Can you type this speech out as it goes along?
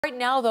Right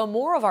now, though,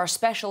 more of our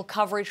special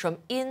coverage from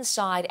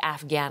inside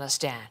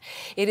Afghanistan.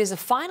 It is a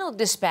final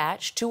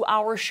dispatch to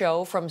our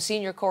show from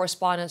senior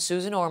correspondent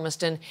Susan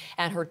Ormiston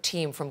and her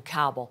team from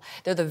Kabul.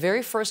 They're the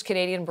very first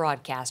Canadian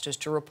broadcasters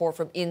to report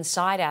from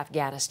inside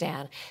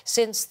Afghanistan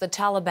since the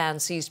Taliban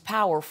seized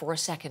power for a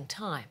second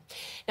time.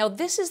 Now,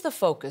 this is the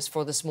focus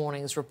for this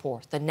morning's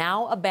report, the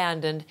now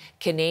abandoned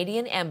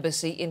Canadian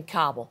embassy in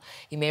Kabul.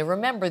 You may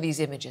remember these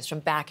images from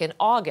back in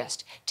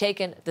August,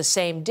 taken the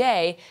same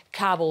day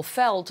Kabul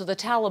fell to the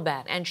Taliban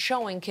and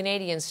showing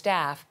Canadian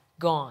staff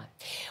gone.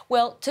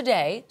 Well,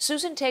 today,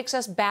 Susan takes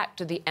us back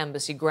to the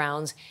embassy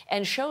grounds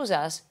and shows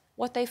us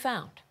what they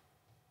found.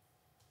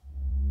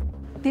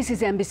 This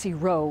is Embassy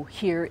Row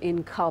here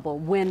in Kabul.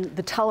 When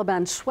the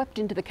Taliban swept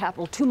into the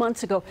capital 2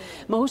 months ago,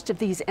 most of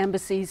these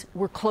embassies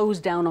were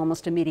closed down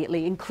almost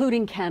immediately,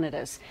 including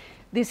Canada's.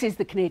 This is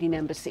the Canadian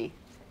embassy.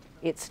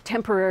 It's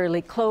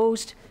temporarily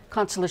closed.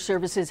 Consular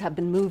services have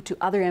been moved to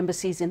other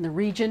embassies in the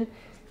region.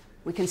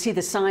 We can see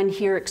the sign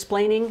here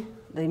explaining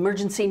the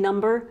emergency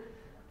number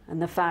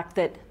and the fact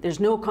that there's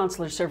no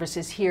consular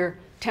services here,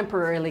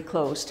 temporarily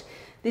closed.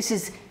 This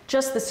is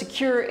just the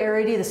security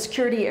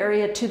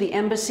area to the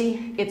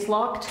embassy. It's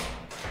locked,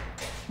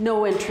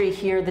 no entry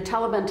here. The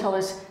Taliban tell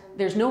us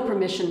there's no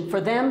permission for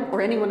them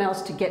or anyone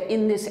else to get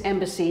in this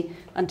embassy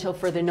until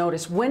further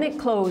notice. When it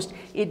closed,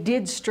 it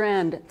did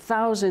strand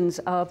thousands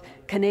of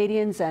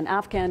Canadians and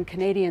Afghan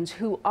Canadians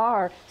who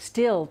are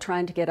still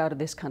trying to get out of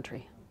this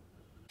country.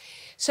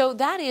 So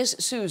that is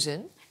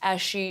Susan as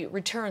she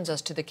returns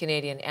us to the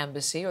Canadian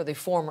embassy, or the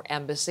former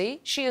embassy.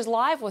 She is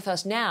live with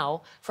us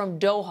now from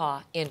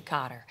Doha in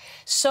Qatar.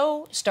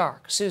 So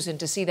stark, Susan,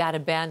 to see that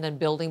abandoned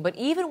building. But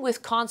even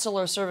with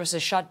consular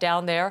services shut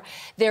down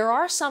there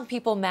are some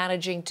people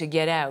managing to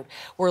get out.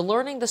 We're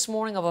learning this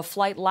morning of a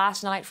flight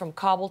last night from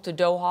Kabul to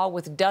Doha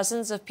with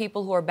dozens of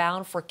people who are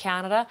bound for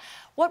Canada.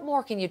 What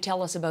more can you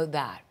tell us about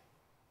that?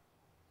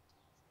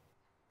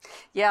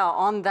 Yeah,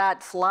 on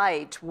that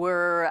flight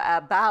were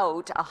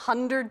about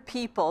 100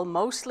 people,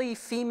 mostly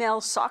female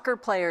soccer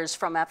players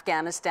from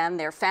Afghanistan,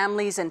 their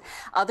families and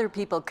other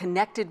people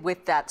connected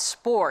with that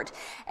sport.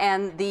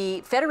 And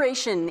the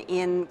Federation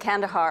in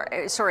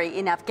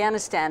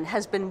Afghanistan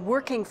has been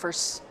working for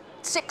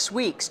 6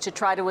 weeks to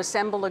try to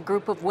assemble a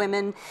group of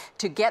women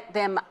to get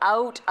them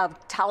out of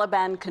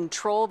Taliban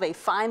control. They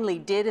finally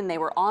did, and they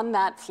were on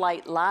that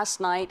flight last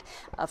night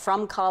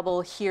from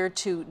Kabul here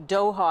to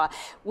Doha.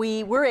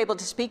 We were able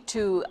to speak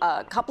to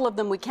a couple of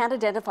them. We can't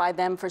identify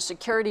them for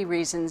security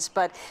reasons,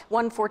 but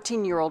one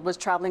 14-year-old was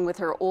traveling with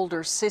her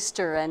older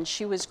sister, and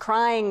she was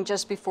crying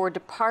just before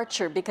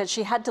departure because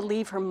she had to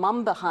leave her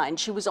mom behind.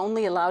 She was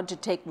only allowed to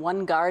take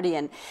one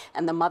guardian,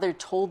 and the mother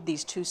told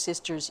these two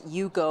sisters,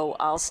 "You go,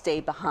 I'll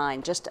stay behind."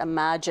 Just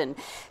imagine.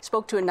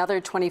 Spoke to another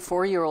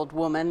 24-year-old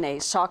woman, a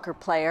soccer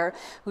player,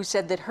 who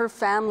said that her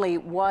family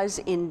was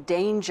in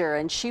danger,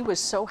 and she was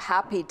so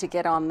happy to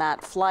get on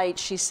that flight.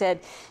 She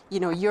said,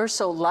 "You know, you're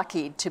so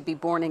lucky to be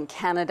born in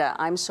Canada.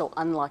 I'm so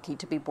unlucky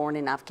to be born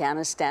in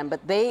Afghanistan."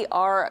 But they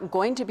are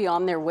going to be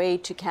on their way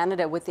to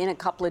Canada within a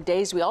couple of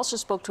days. We also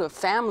spoke to a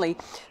family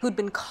who'd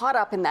been caught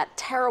up in that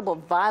terrible,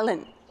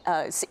 violent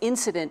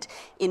incident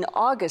in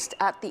August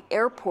at the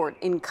airport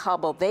in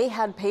Kabul. They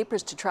had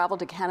papers to travel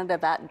to Canada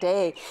that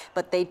day,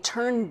 but they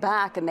turned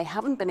back and they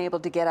haven't been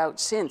able to get out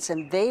since.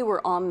 And they were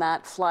on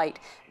that flight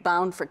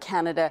bound for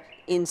Canada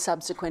in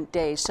subsequent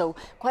days. So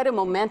quite a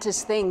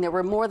momentous thing. There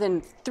were more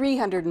than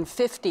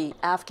 350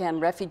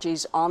 Afghan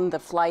refugees on the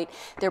flight.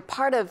 They're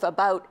part of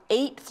about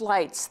 8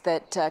 flights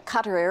that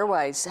Qatar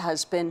Airways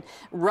has been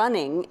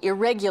running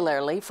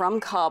irregularly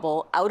from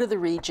Kabul out of the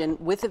region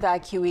with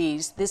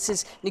evacuees. This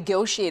is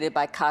negotiated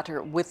by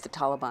Qatar with the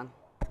Taliban.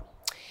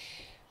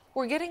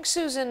 We're getting,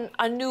 Susan,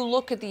 a new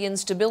look at the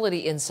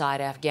instability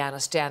inside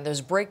Afghanistan. There's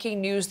breaking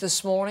news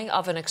this morning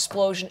of an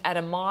explosion at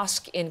a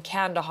mosque in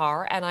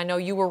Kandahar, and I know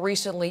you were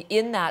recently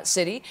in that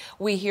city.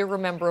 We here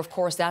remember, of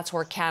course, that's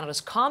where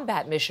Canada's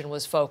combat mission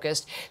was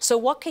focused. So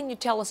what can you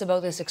tell us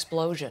about this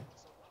explosion?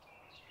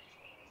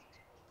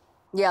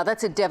 Yeah,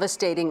 that's a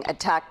devastating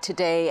attack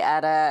today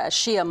at a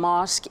Shia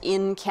mosque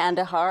in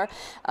Kandahar.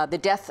 The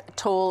death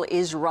toll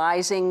is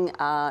rising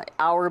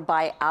hour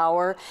by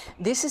hour.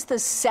 This is the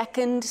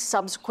second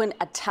subsequent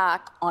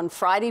attack on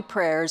Friday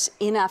prayers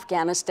in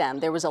Afghanistan.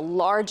 There was a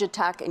large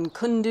attack in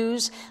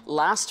Kunduz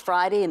last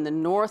Friday in the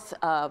north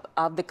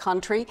of the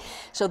country.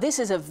 So this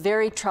is a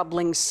very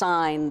troubling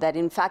sign that,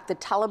 in fact, the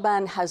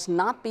Taliban has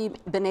not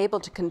been able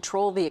to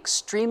control the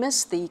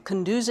extremists. The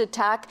Kunduz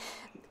attack,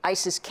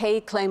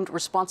 ISIS-K claimed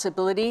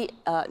responsibility,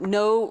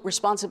 no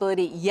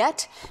responsibility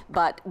yet,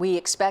 but we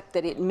expect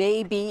that it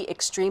may be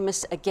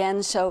extremists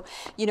again. So,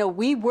 you know,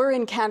 we were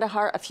in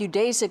Kandahar a few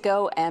days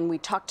ago, and we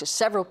talked to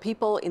several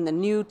people in the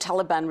new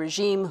Taliban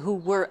regime who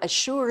were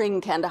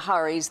assuring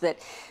Kandaharis that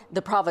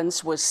the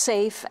province was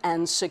safe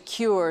and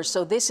secure.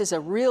 So this is a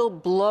real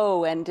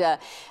blow, and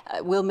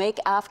will make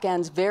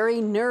Afghans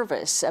very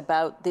nervous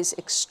about this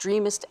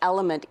extremist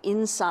element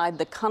inside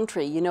the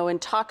country. You know, in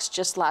talks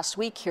just last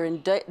week here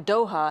in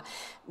Doha,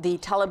 The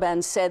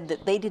Taliban said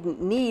that they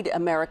didn't need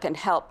American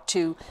help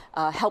to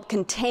help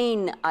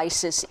contain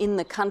ISIS in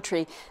the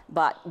country,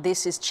 but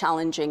this is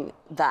challenging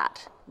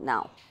that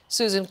now.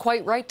 Susan,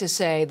 quite right to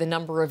say the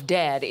number of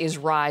dead is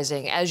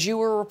rising. As you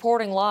were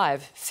reporting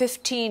live,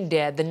 15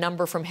 dead, the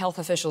number from health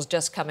officials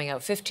just coming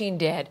out, 15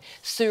 dead,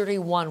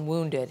 31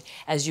 wounded,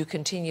 as you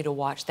continue to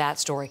watch that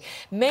story.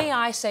 May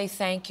I say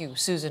thank you,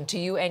 Susan, to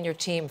you and your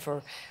team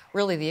for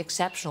really the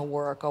exceptional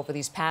work over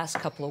these past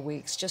couple of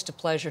weeks. Just a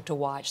pleasure to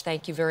watch.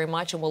 Thank you very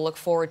much, and we'll look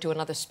forward to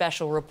another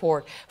special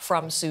report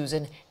from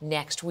Susan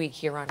next week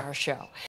here on our show.